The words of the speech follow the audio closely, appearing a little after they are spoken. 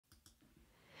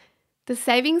The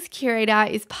Savings Curator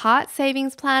is part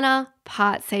savings planner,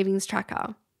 part savings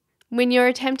tracker. When you're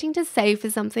attempting to save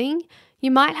for something, you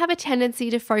might have a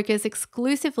tendency to focus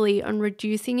exclusively on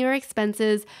reducing your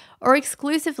expenses or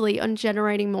exclusively on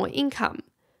generating more income.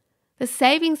 The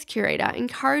Savings Curator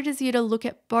encourages you to look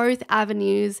at both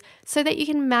avenues so that you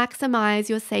can maximize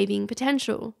your saving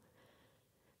potential.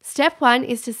 Step 1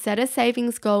 is to set a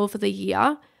savings goal for the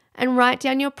year and write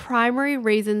down your primary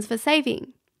reasons for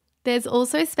saving. There's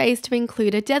also space to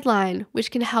include a deadline, which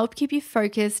can help keep you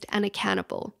focused and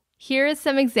accountable. Here are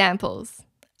some examples.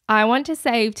 I want to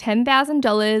save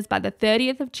 $10,000 by the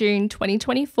 30th of June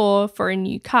 2024 for a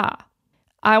new car.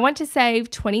 I want to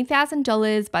save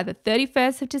 $20,000 by the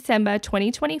 31st of December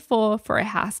 2024 for a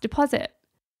house deposit.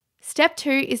 Step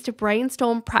 2 is to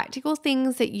brainstorm practical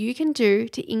things that you can do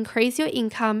to increase your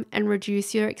income and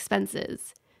reduce your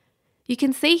expenses. You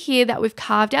can see here that we've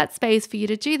carved out space for you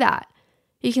to do that.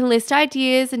 You can list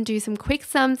ideas and do some quick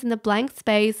sums in the blank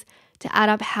space to add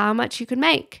up how much you could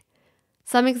make.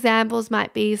 Some examples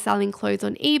might be selling clothes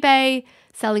on eBay,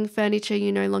 selling furniture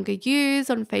you no longer use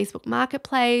on Facebook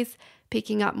Marketplace,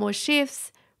 picking up more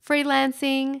shifts,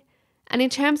 freelancing. And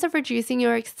in terms of reducing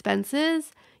your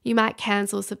expenses, you might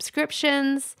cancel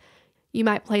subscriptions, you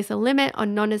might place a limit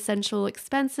on non-essential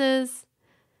expenses.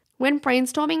 When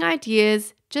brainstorming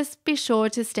ideas, just be sure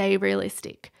to stay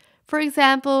realistic. For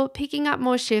example, picking up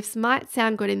more shifts might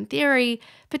sound good in theory,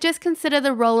 but just consider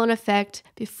the roll-on effect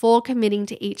before committing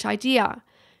to each idea.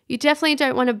 You definitely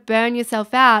don't want to burn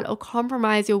yourself out or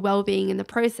compromise your well-being in the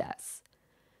process.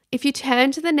 If you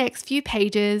turn to the next few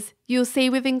pages, you'll see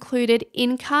we've included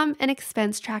income and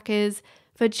expense trackers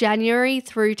for January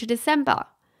through to December.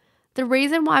 The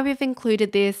reason why we've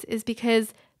included this is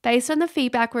because based on the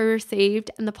feedback we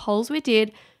received and the polls we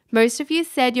did, most of you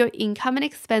said your income and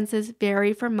expenses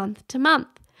vary from month to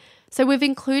month. So we've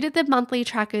included the monthly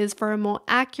trackers for a more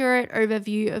accurate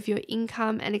overview of your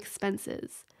income and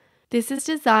expenses. This is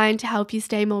designed to help you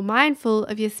stay more mindful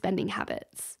of your spending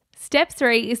habits. Step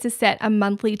 3 is to set a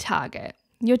monthly target.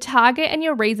 Your target and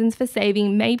your reasons for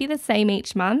saving may be the same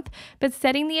each month, but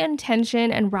setting the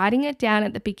intention and writing it down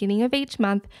at the beginning of each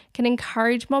month can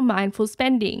encourage more mindful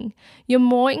spending. You're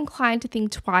more inclined to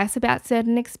think twice about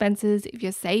certain expenses if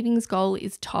your savings goal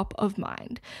is top of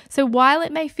mind. So while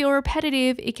it may feel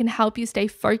repetitive, it can help you stay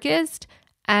focused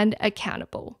and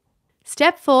accountable.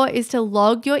 Step 4 is to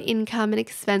log your income and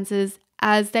expenses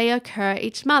as they occur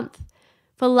each month.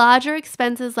 For larger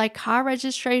expenses like car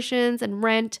registrations and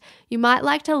rent, you might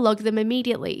like to log them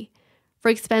immediately. For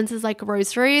expenses like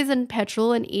groceries and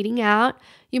petrol and eating out,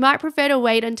 you might prefer to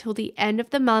wait until the end of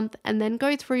the month and then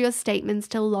go through your statements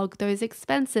to log those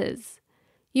expenses.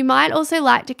 You might also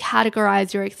like to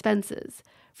categorize your expenses.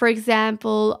 For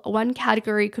example, one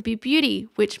category could be beauty,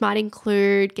 which might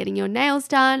include getting your nails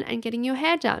done and getting your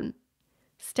hair done.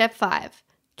 Step 5.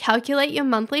 Calculate your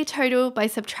monthly total by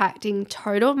subtracting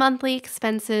total monthly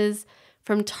expenses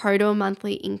from total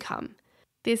monthly income.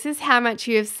 This is how much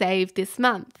you have saved this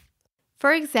month.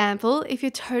 For example, if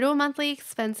your total monthly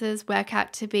expenses work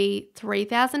out to be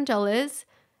 $3,000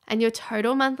 and your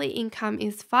total monthly income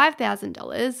is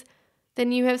 $5,000,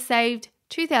 then you have saved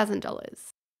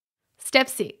 $2,000. Step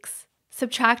 6.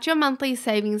 Subtract your monthly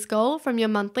savings goal from your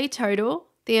monthly total,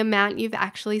 the amount you've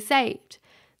actually saved.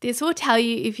 This will tell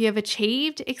you if you have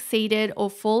achieved, exceeded,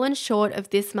 or fallen short of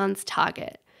this month's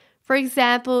target. For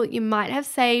example, you might have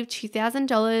saved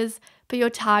 $2,000, but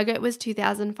your target was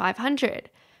 $2,500.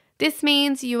 This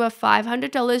means you are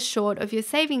 $500 short of your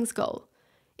savings goal.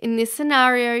 In this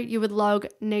scenario, you would log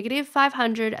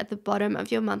 -500 at the bottom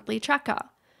of your monthly tracker.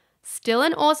 Still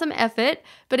an awesome effort,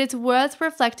 but it's worth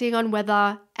reflecting on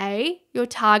whether A, your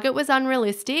target was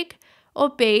unrealistic, or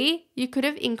B, you could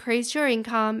have increased your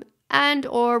income and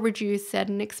or reduce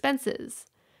certain expenses.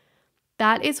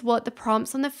 That is what the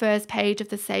prompts on the first page of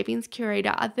the Savings Curator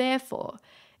are there for.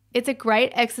 It's a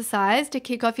great exercise to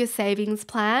kick off your savings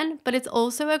plan, but it's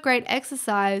also a great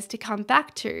exercise to come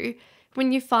back to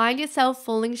when you find yourself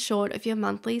falling short of your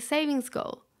monthly savings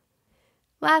goal.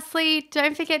 Lastly,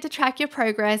 don't forget to track your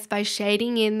progress by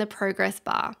shading in the progress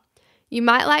bar. You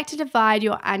might like to divide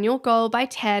your annual goal by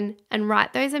 10 and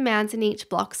write those amounts in each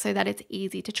block so that it's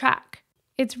easy to track.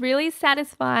 It's really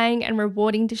satisfying and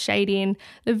rewarding to shade in.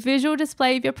 The visual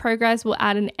display of your progress will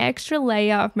add an extra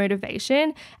layer of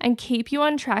motivation and keep you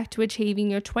on track to achieving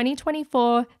your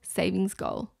 2024 savings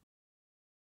goal.